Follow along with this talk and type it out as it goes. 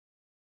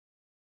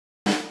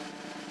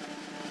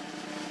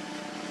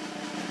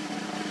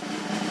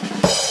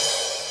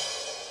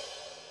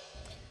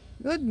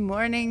Good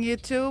morning,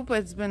 YouTube.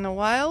 It's been a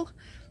while.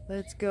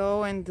 Let's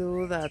go and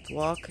do that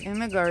walk in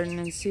the garden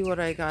and see what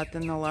I got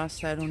in the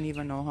last, I don't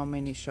even know how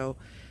many show.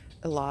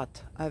 A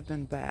lot. I've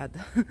been bad.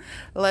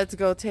 Let's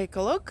go take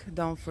a look.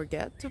 Don't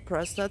forget to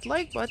press that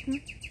like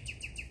button.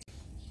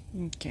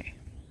 Okay,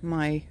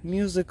 my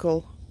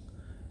musical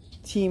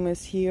team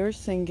is here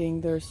singing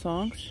their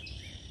songs.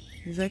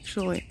 He's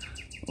actually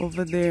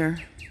over there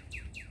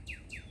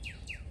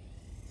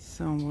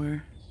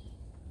somewhere.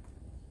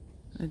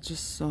 I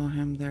just saw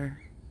him there.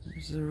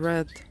 There's a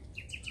red.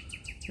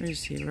 Where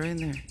is he? Right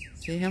there.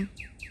 See him?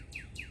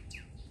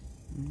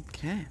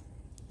 Okay.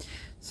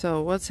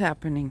 So what's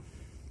happening?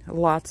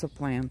 Lots of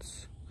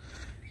plants.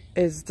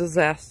 It's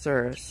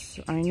disastrous.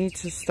 I need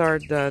to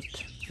start that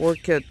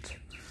orchid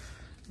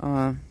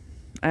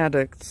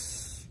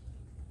addicts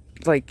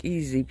like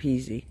easy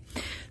peasy.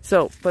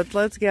 So, but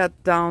let's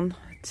get down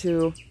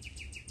to,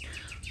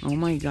 oh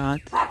my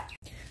god.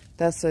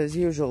 That's as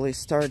usually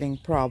starting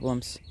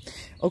problems.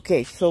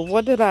 Okay, so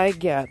what did I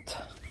get?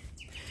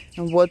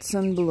 And what's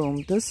in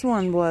bloom? This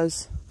one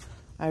was,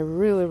 I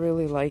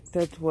really liked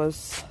it.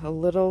 Was a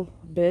little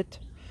bit,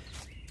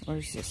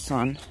 where's the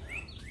sun?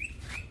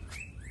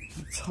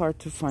 It's hard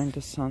to find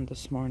the sun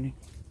this morning.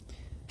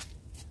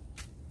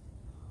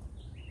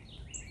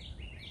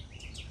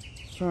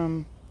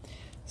 From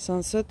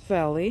Sunset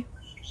Valley.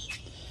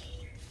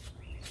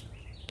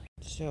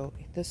 So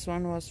this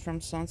one was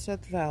from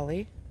Sunset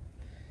Valley.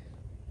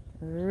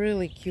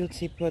 Really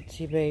cutesy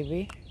putty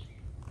baby.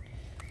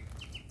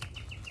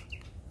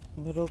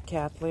 Little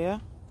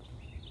Cattleya.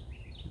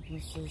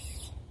 This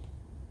is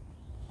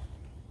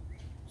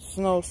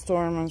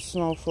Snowstorm and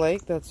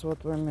Snowflake. That's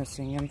what we're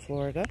missing in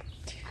Florida.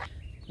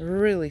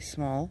 Really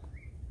small.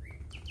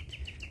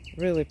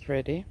 Really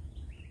pretty.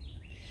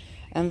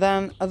 And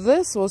then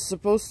this was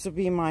supposed to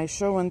be my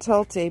show and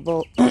tell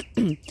table.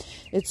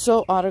 It's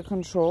so out of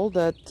control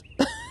that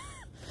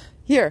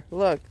here,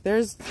 look,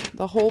 there's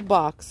the whole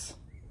box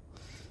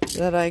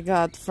that I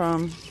got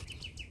from,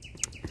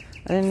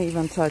 I didn't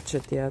even touch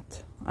it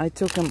yet. I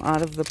took them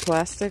out of the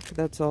plastic,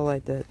 that's all I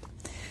did.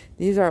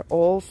 These are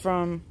all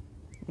from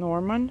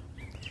Norman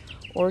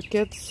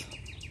orchids.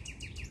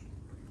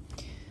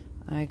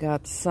 I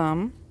got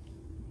some.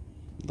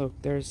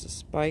 Look, there's a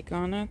spike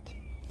on it.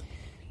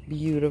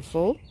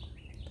 Beautiful.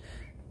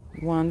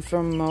 One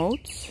from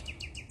Moats.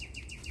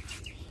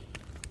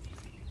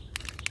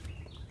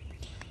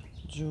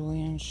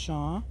 Julian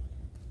Shaw.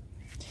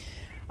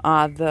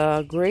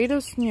 The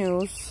greatest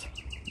news,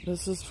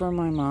 this is for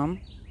my mom.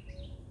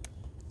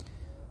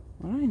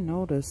 Well, I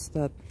noticed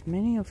that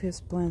many of his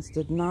plants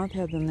did not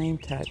have the name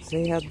tags.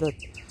 They had the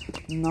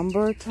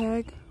number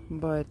tag,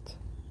 but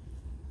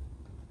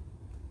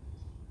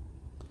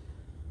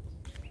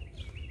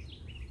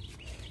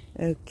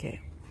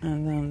okay.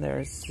 And then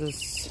there's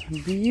this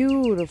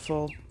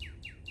beautiful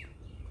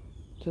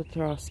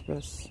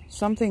Tetraspis.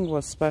 Something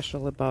was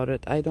special about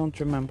it. I don't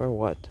remember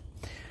what.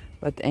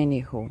 But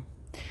anywho.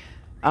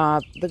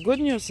 The good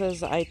news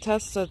is I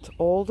tested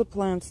all the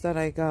plants that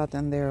I got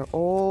and they're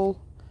all,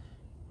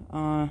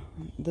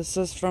 this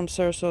is from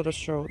Sarasota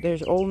Show. They're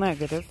all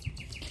negative.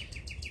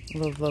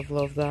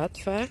 Love that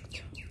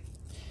fact.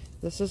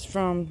 This is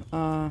from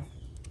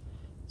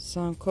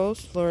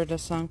Suncoast, Florida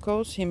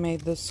Suncoast. He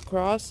made this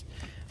cross.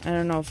 I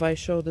don't know if I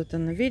showed it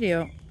in the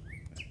video.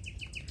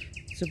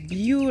 It's a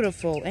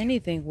beautiful,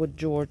 anything with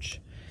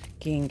George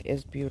King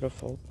is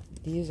beautiful.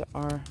 These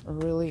are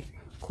really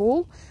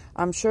cool.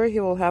 I'm sure he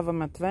will have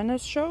them at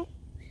Venice show.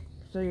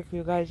 So if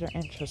you guys are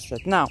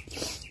interested. Now,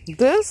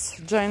 this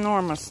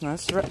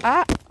ginormousness.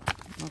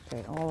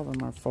 Okay, all of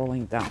them are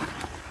falling down.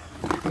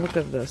 Look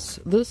at this.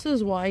 This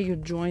is why you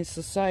join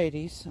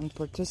societies and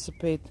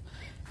participate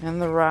in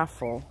the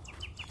raffle.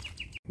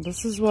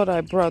 This is what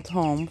I brought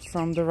home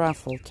from the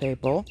raffle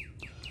table.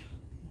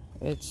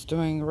 It's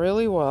doing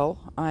really well.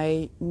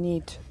 I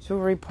need to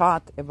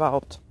repot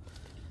about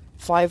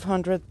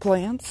 500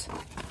 plants.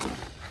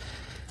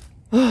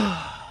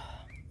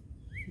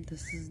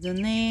 This is the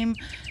name.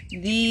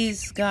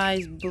 These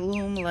guys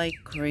bloom like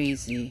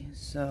crazy.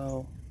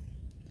 So,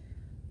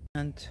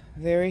 and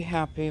very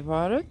happy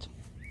about it.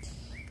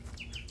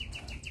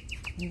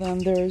 And then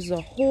there's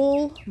a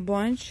whole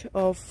bunch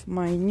of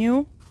my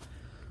new,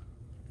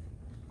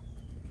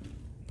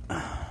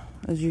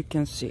 as you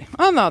can see,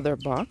 another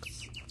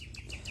box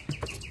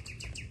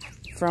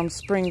from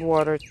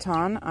Springwater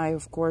Ton. I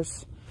of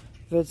course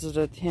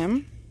visited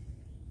him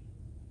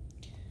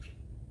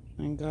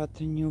and got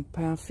a new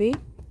Paffy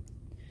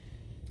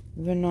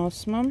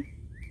Venosmum.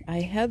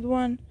 I had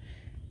one.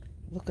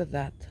 Look at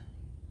that.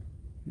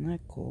 Isn't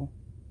that cool?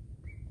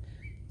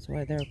 That's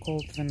why they're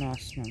called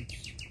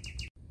Venosmums.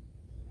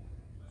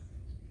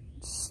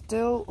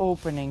 Still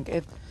opening.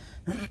 It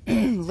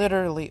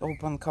literally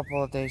opened a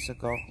couple of days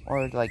ago,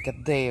 or like a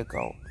day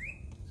ago.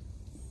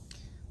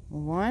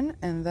 One,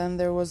 and then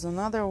there was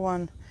another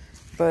one,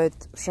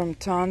 but from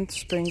Ton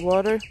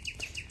Springwater,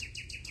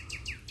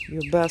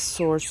 your best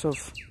source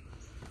of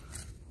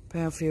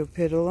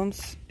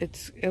Paphiopedilums.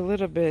 It's a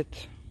little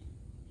bit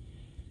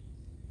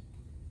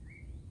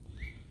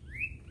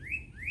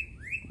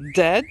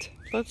dead,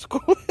 let's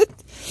call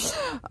it.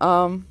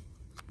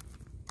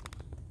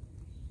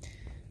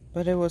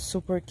 But it was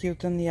super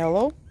cute and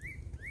yellow.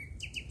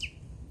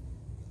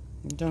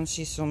 You don't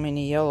see so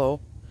many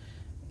yellow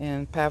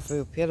in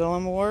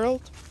Paviopetalum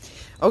world.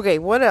 Okay,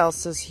 what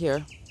else is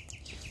here?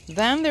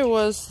 Then there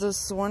was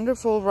this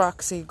wonderful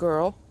Roxy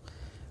girl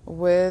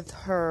with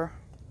her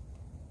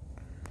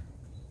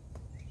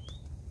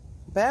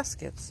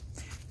baskets.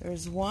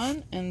 There's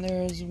one, and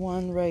there's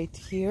one right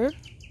here.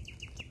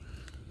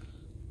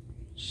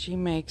 She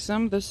makes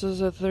them. This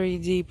is a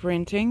 3D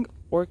printing.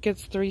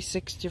 Orchids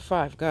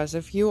 365. Guys,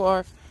 if you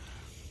are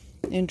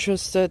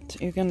interested,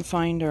 you can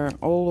find her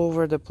all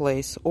over the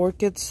place.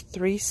 Orchids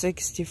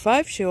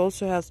 365. She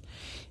also has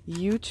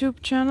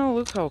YouTube channel.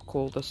 Look how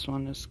cool this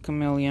one is.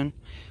 Chameleon.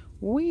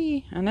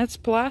 And it's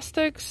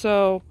plastic,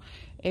 so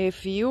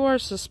if you are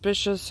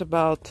suspicious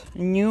about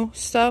new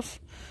stuff,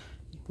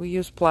 we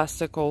use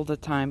plastic all the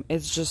time.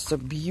 It's just a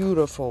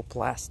beautiful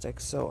plastic.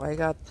 So I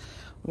got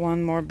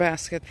one more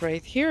basket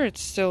right here.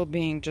 It's still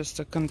being just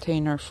a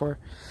container for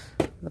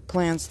the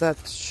plants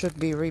that should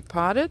be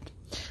repotted.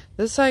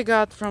 This I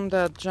got from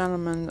that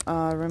gentleman,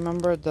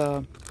 remember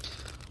the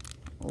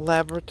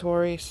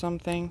laboratory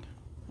something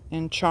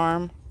in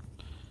Charm?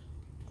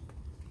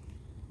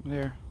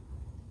 There.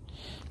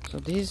 So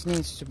these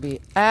needs to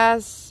be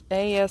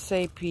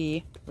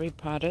ASAP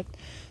repotted.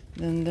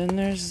 And then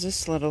there's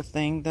this little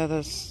thing that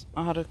is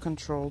out of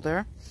control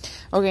there.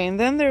 Okay, and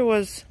then there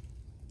was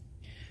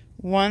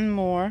one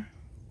more.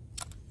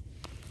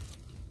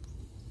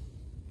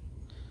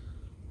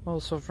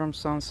 Also from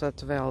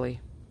Sunset Valley.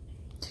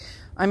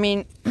 I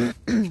mean,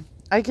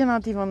 I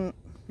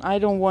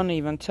don't want to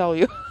even tell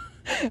you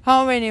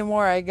how many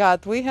more I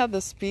got. We had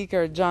the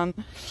speaker, John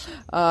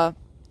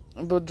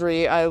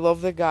Boudry. I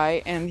love the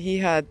guy, and he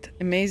had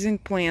amazing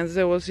plants.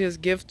 That was his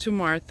gift to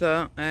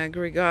Martha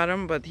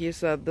aggregatum, but he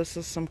said this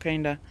is some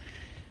kind of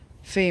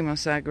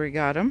famous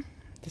aggregatum.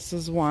 This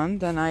is one.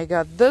 Then I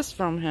got this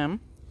from him,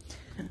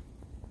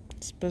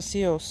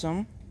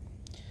 Speciosum.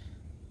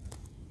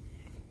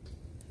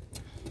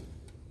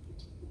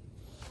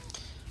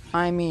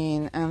 I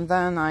mean, and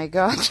then I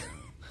got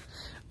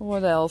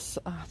what else?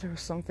 There was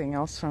something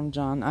else from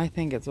John. I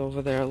think it's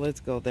over there. Let's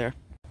go there.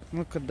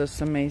 Look at this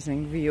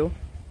amazing view.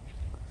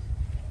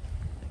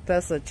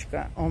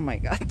 Tessachka. Oh my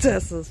god,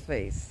 Tessa's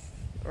face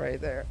right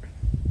there.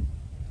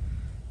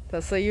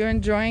 Tessa, you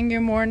enjoying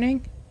your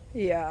morning?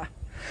 Yeah.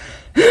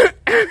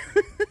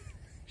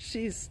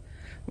 She's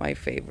my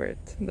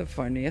favorite. The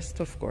funniest,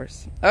 of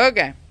course.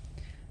 Okay.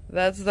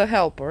 That's the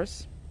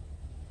helpers.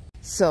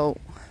 So,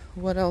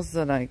 what else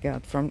did I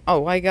get from...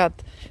 Oh, I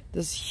got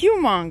this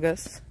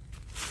humongousness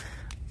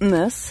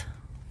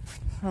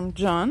from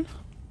John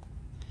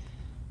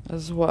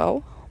as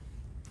well.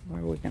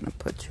 Where are we going to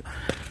put you?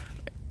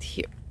 Right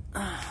here.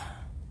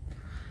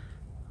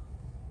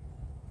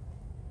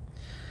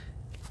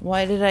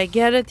 Why did I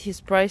get it?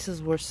 His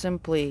prices were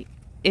simply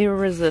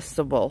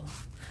irresistible.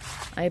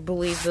 I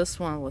believe this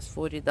one was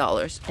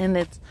 $40. And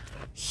it's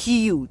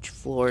huge,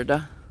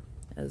 Florida,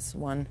 as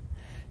one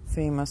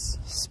famous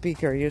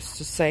speaker used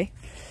to say.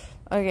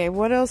 Okay,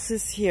 what else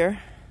is here?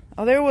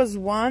 Oh, there was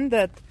one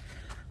that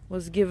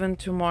was given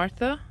to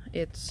Martha.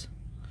 It's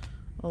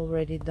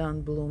already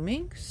done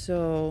blooming.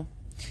 So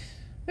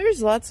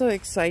there's lots of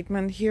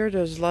excitement here.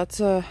 There's lots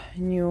of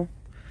new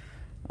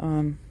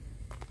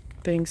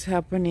things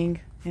happening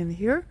in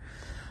here.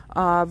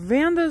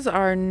 Vandas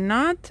are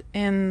not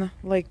in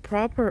like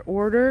proper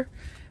order.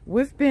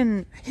 We've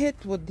been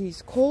hit with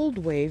these cold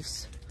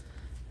waves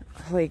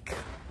like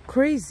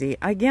crazy.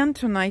 Again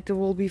tonight it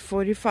will be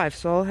 45,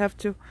 so I'll have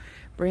to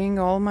bring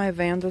all my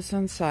Vandas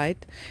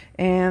inside.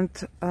 And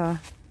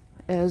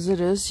as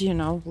it is, you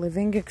know,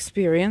 living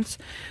experience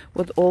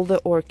with all the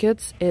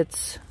orchids,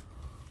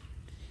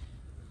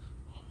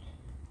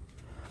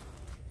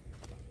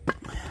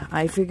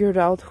 I figured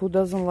out who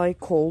doesn't like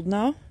cold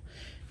now.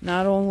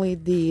 Not only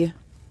the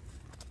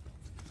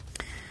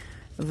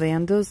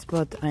Vandas,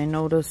 but I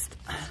noticed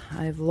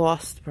I've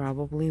lost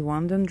probably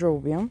one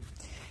Dendrobium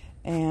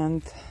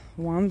and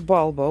one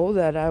Bulbo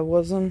that I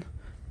wasn't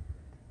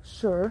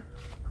sure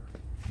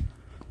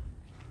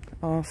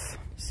of.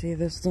 See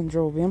this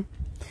Dendrobium?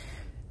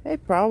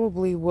 It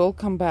probably will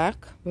come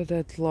back, but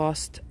it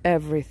lost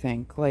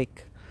everything,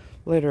 like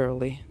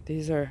literally.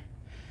 These are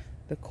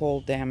the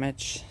cold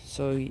damage,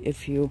 so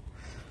if you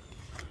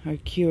are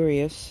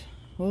curious,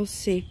 we'll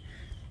see.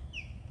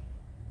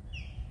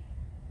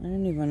 I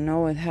didn't even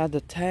know it had a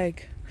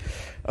tag.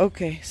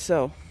 Okay,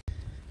 so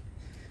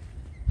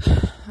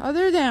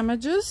other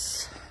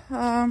damages.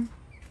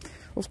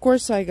 Of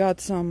course, I got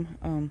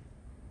some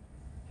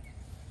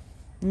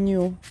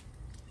new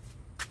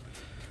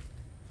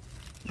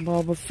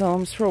Bulba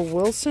films for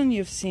Wilson.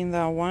 You've seen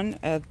that one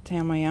at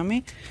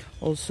Tamayami.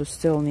 Also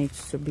still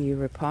needs to be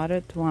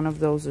repotted. One of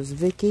those is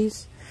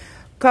Vicky's.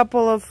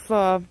 Couple of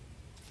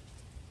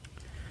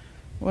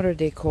what are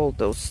they called?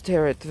 Those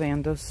Starret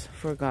Vandas.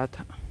 Forgot.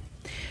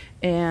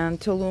 And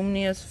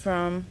Tolumnius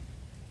from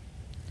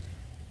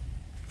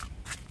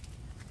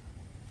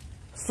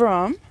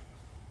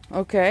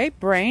Okay,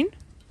 Brain.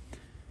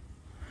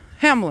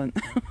 Hamlin.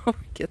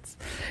 Orchids.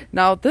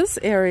 Now this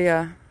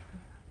area,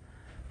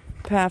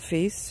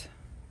 Paphies,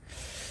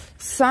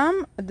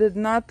 some did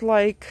not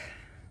like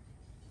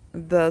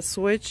the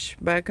switch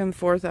back and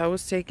forth. I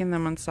was taking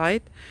them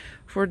inside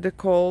for the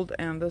cold,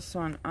 and this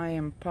one I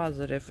am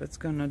positive it's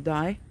gonna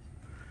die,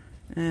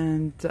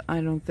 and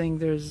I don't think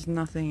there's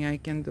nothing I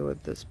can do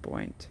at this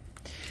point.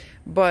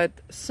 But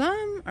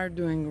some are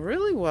doing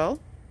really well,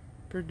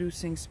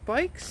 producing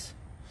spikes.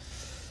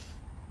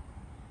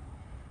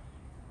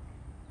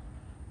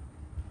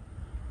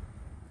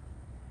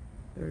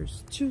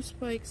 There's 2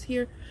 spikes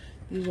here.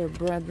 These are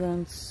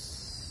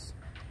brethrens.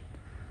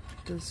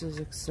 This is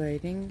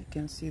exciting. You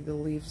can see the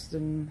leaves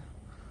didn't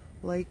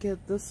like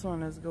it. This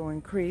one is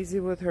going crazy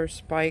with her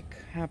spike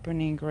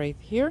happening right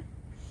here.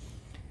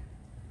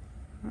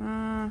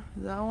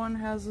 That one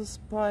has a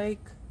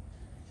spike.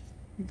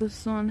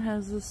 This one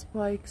has a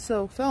spike.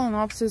 So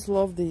Phalaenopsis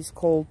love these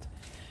cold,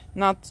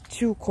 not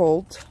too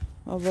cold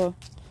of a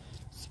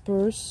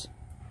spurs.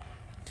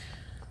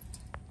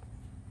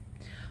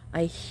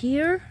 I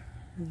hear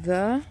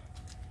the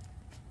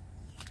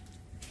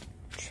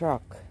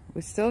truck.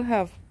 We still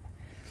have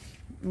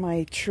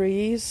my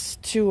trees.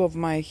 2 of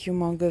my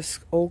humongous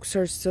oaks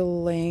are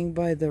still laying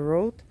by the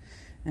road,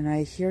 and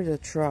I hear the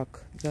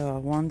truck, the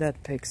one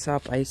that picks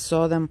up. I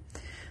saw them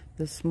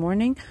this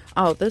morning.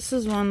 Oh, this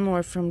is one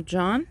more from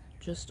John,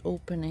 just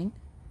opening.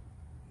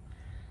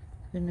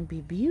 Gonna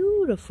be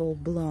beautiful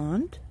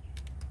blonde.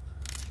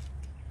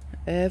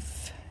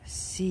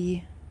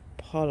 FC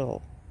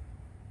Puddle.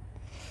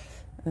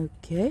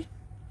 Okay.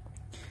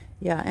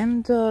 Yeah,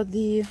 and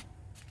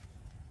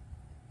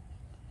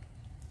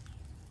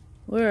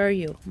where are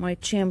you? My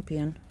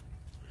champion.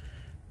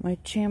 My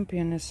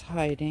champion is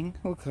hiding.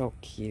 Look how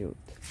cute.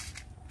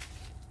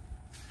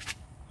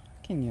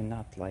 Can you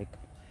not like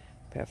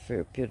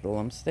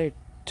Paphiopedilums? They're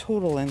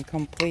total and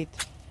complete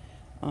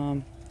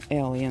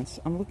aliens.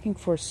 I'm looking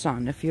for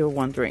sun, if you're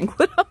wondering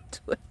what I'm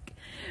doing.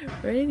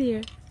 Right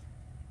here.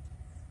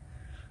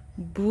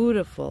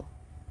 Beautiful.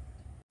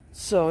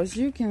 So, as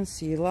you can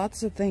see,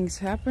 lots of things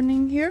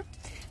happening here.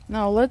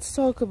 Now, let's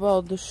talk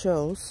about the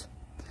shows.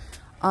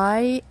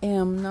 I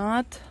am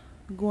not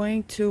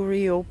going to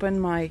reopen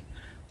my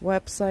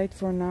website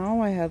for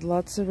now. I had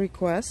lots of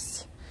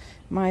requests.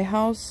 My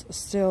house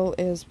still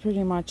is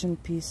pretty much in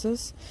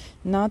pieces.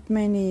 Not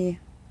many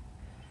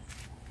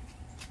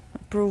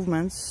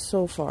improvements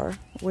so far.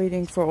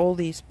 Waiting for all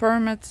these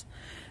permits.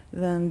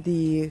 Then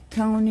the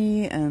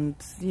county and,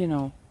 you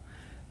know,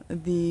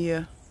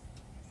 the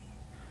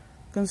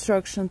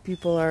construction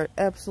people are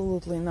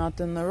absolutely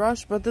not in a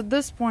rush. But at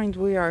this point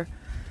we are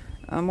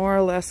more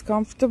or less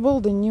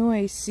comfortable. The new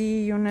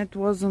AC unit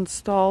was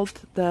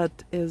installed.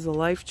 That is a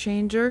life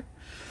changer.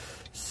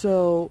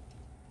 So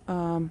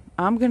I'm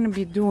gonna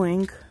be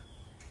doing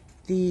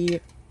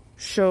the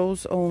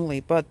shows only,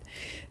 but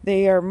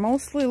they are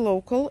mostly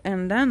local.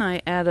 And then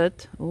I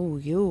added, oh,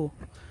 you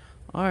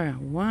are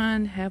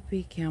one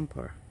happy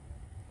camper.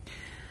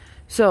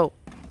 So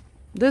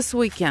this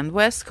weekend,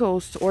 West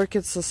Coast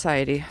Orchid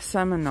Society,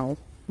 Seminole,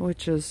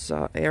 which is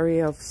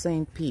area of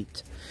St.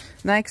 Pete.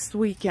 Next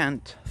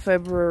weekend,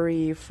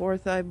 February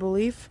 4th, I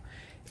believe,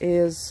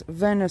 is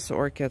Venice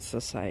Orchid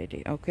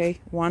Society, okay?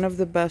 One of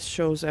the best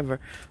shows ever.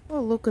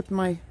 Oh, look at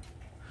my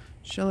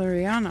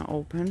Schilleriana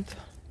opened.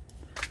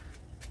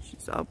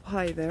 She's up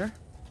high there.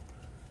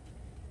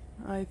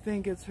 I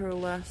think it's her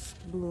last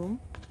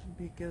bloom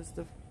because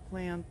the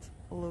plant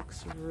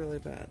looks really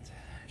bad.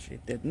 She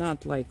did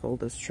not like all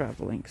this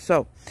traveling.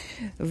 So,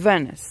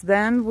 Venice.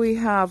 Then we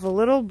have a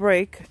little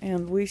break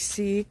and we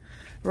see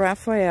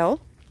Raphael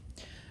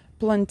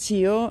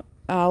Plantillo.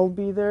 I'll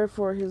be there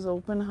for his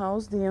open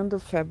house the end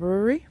of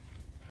February.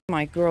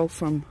 My girl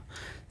from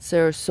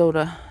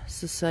Sarasota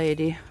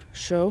Society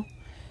show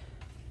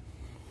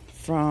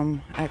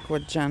from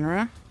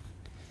Aquagenera.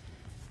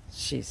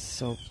 She's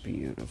so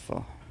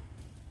beautiful.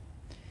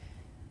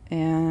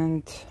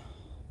 And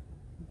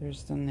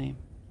there's the name.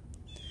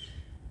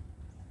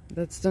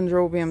 That's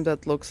Dendrobium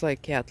that looks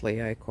like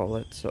Cattleya, I call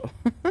it.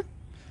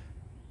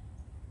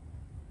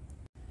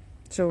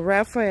 So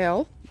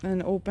Raphael,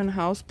 an open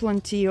house,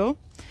 Plantillo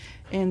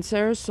in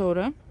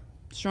Sarasota.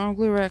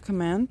 Strongly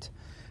recommend.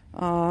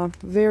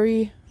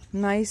 Very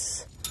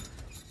nice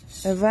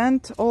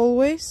event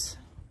always.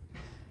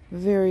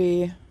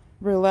 Very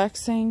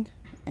relaxing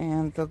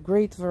and a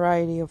great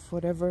variety of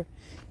whatever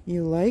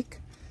you like.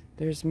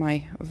 There's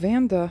my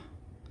Vanda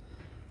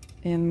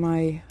and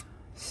my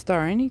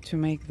star. I need to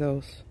make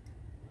those.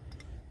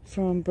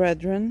 From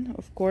Brethren,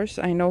 of course.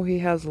 I know he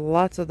has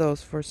lots of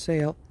those for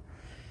sale.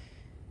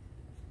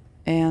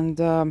 And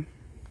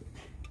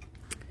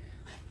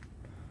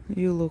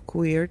you look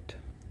weird,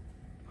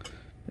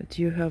 but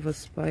you have a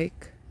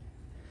spike.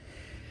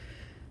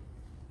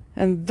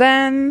 And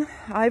then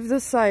I've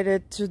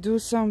decided to do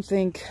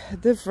something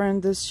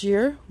different this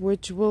year,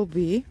 which will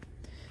be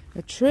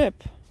a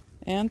trip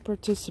and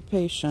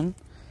participation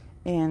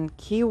in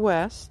Key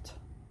West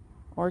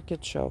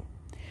Orchid Show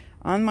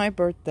on my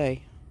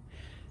birthday.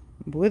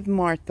 with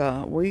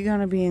Martha. We're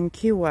gonna be in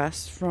Key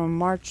West from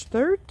March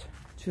 3rd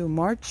to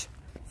March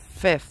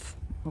 5th.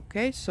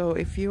 Okay, so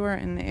if you are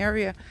in the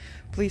area,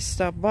 please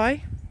stop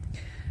by.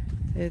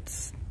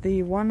 It's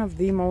one of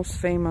the most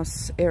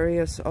famous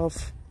areas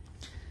of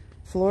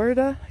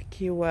Florida,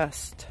 Key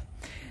West.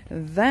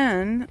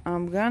 Then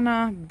I'm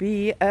gonna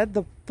be at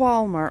the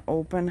Palmer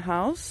open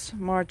house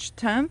March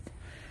 10th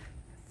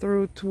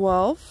through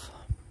 12th.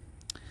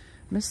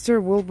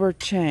 Mr. Wilbur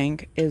Chang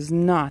is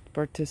not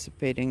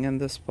participating in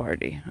this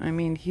party. I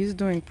mean, he's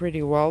doing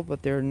pretty well,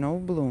 but there are no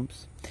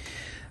blooms.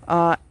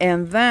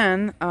 And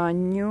then a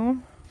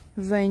new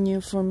venue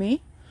for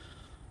me,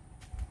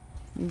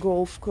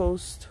 Gulf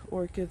Coast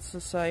Orchid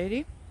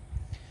Society,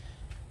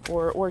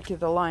 or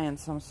Orchid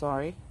Alliance, I'm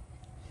sorry,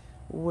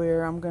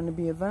 where I'm going to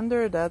be a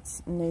vendor.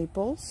 That's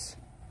Naples,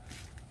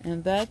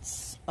 and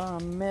that's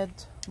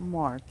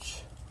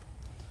mid-March.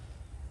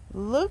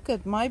 Look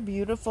at my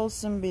beautiful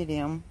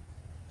Cymbidium.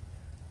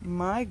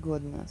 My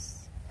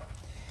goodness.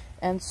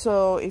 And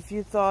so if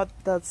you thought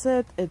that's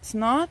it, it's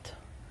not.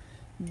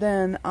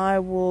 Then I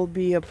will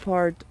be a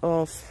part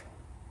of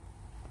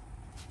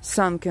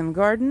Sunken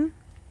Garden,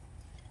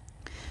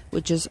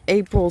 which is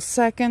April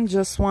 2nd,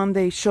 just one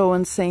day show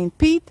in St.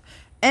 Pete.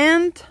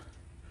 And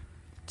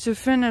to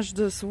finish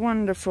this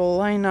wonderful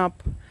lineup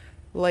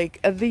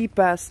like the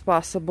best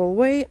possible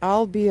way,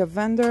 I'll be a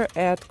vendor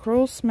at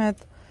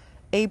Crowsmith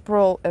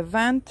April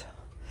event.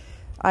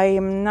 I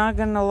am not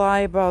gonna lie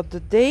about the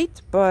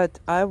date, but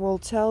I will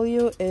tell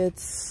you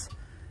it's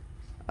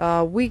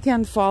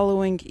weekend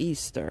following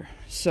Easter.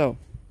 So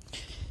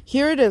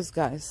here it is,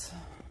 guys.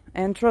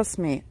 And trust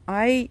me,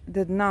 I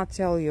did not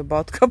tell you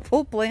about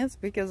couple plants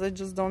because I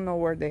just don't know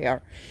where they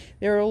are.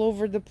 They're all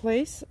over the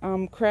place.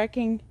 I'm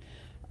cracking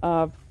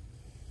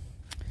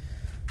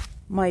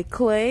my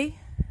clay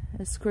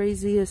as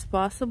crazy as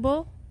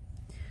possible,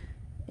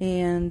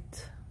 and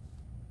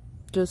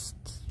just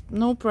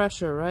no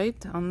pressure,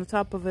 right? On the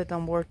top of it,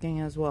 I'm working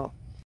as well.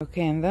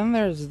 Okay, and then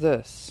there's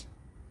this.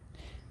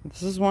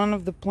 This is one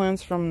of the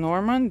plants from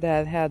Norman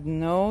that had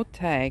no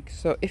tag.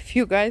 So if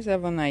you guys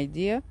have an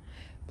idea,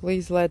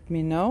 please let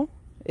me know.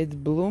 It's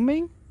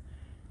blooming.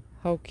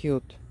 How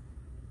cute.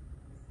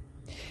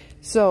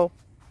 So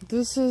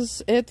this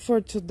is it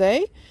for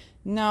today.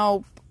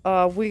 Now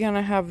we're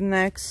gonna have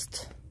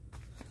next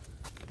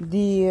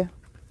this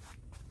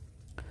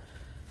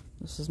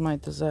is my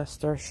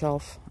disaster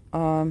shelf.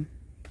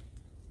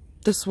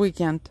 This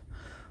weekend,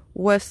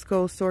 West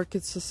Coast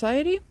Orchid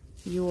Society.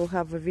 You will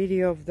have a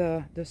video of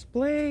the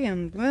display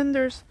and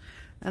vendors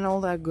and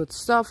all that good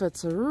stuff.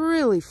 It's a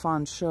really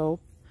fun show.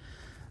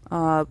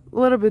 A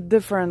little bit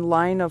different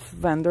line of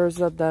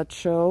vendors at that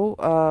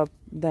show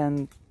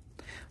than,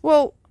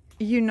 well,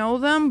 you know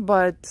them,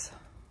 but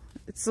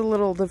it's a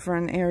little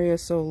different area,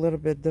 so a little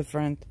bit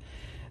different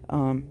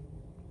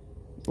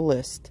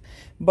list.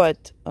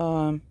 But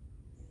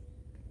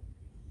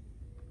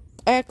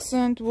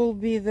Accent will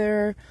be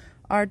there.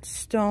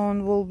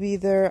 Artstone will be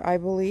there, I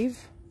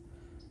believe.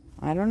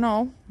 I don't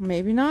know,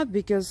 maybe not,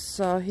 because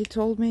he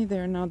told me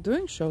they're not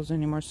doing shows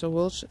anymore,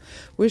 so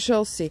we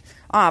shall see.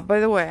 By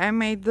the way, I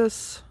made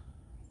this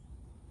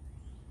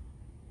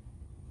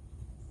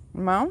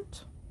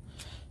mount.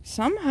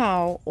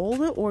 Somehow all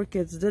the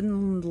orchids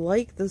didn't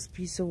like this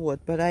piece of wood,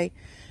 but I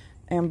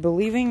am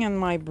believing in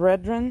my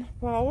brethren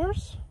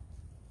powers.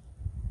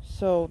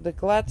 So the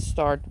Glad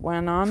Start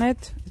went on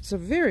it. It's a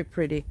very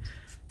pretty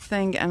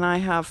thing, and I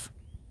have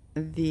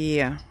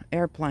the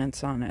air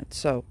plants on it.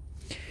 So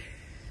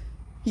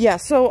yeah,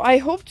 so I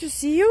hope to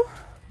see you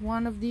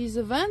one of these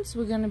events.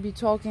 We're going to be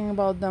talking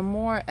about them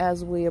more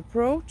as we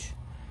approach.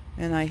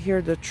 And I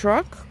hear the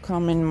truck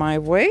coming my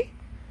way.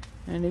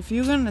 And if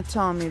you're going to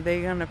tell me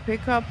they're going to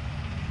pick up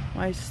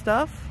my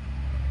stuff,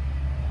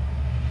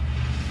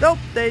 nope,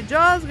 they're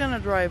just going to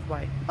drive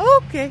by.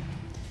 Okay,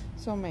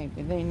 so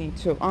maybe they need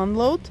to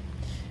unload.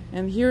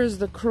 And here's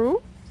the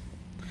crew.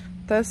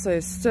 Tessa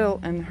is still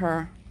in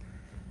her,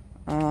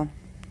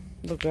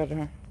 look at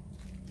her.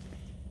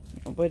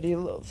 Nobody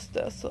loves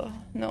Tessa.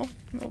 No,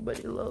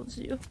 nobody loves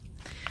you.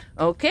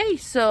 Okay,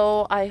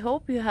 so I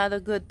hope you had a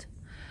good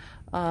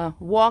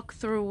walk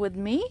through with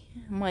me,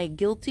 my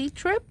guilty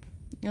trip.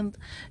 And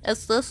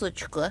Tessa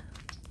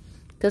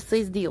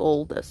is the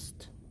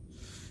oldest.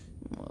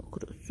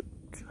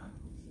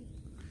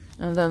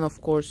 And then, of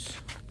course,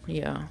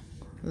 yeah,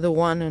 the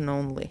one and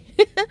only.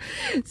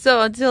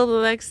 So until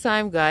the next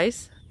time,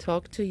 guys,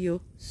 talk to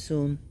you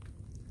soon.